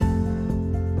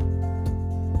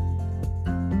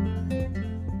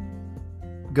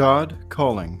God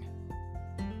Calling,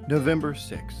 November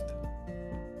 6th.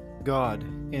 God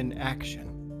in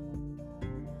Action.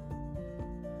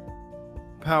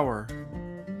 Power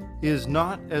is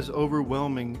not as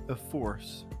overwhelming a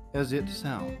force as it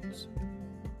sounds.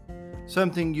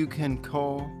 Something you can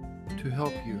call to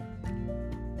help you,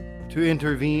 to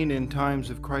intervene in times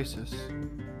of crisis.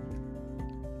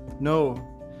 No,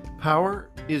 power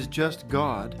is just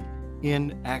God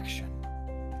in action.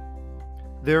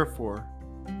 Therefore,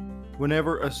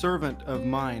 whenever a servant of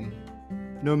mine,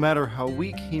 no matter how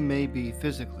weak he may be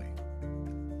physically,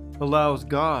 allows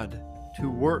God to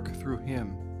work through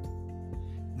him,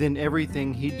 then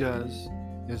everything he does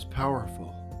is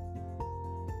powerful.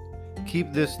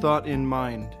 Keep this thought in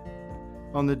mind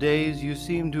on the days you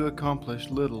seem to accomplish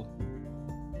little.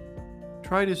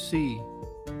 Try to see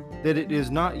that it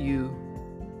is not you,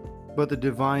 but the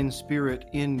divine Spirit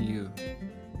in you.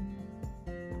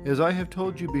 As I have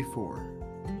told you before,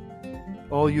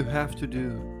 all you have to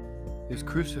do is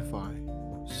crucify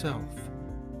self.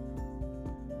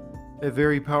 A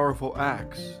very powerful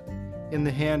axe in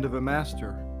the hand of a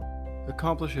master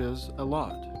accomplishes a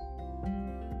lot.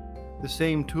 The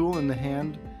same tool in the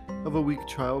hand of a weak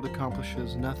child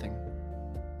accomplishes nothing.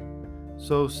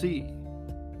 So see,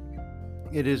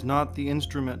 it is not the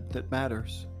instrument that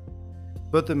matters,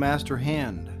 but the master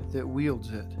hand that wields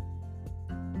it.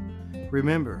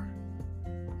 Remember,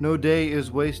 no day is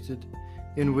wasted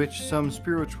in which some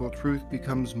spiritual truth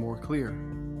becomes more clear.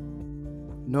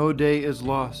 No day is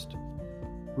lost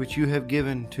which you have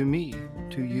given to me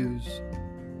to use.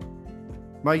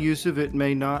 My use of it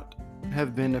may not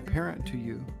have been apparent to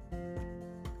you.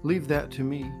 Leave that to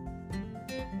me.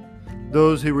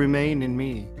 Those who remain in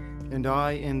me and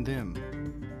I in them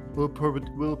will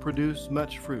produce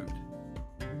much fruit.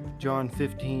 John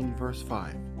 15, verse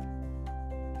 5.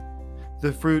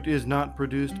 The fruit is not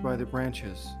produced by the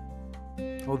branches,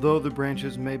 although the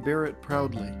branches may bear it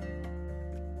proudly.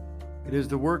 It is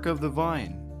the work of the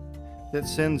vine that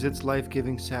sends its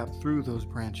life-giving sap through those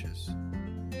branches.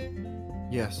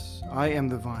 Yes, I am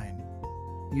the vine.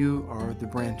 You are the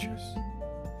branches.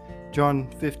 John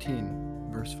 15,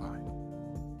 verse 5.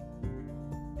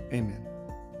 Amen.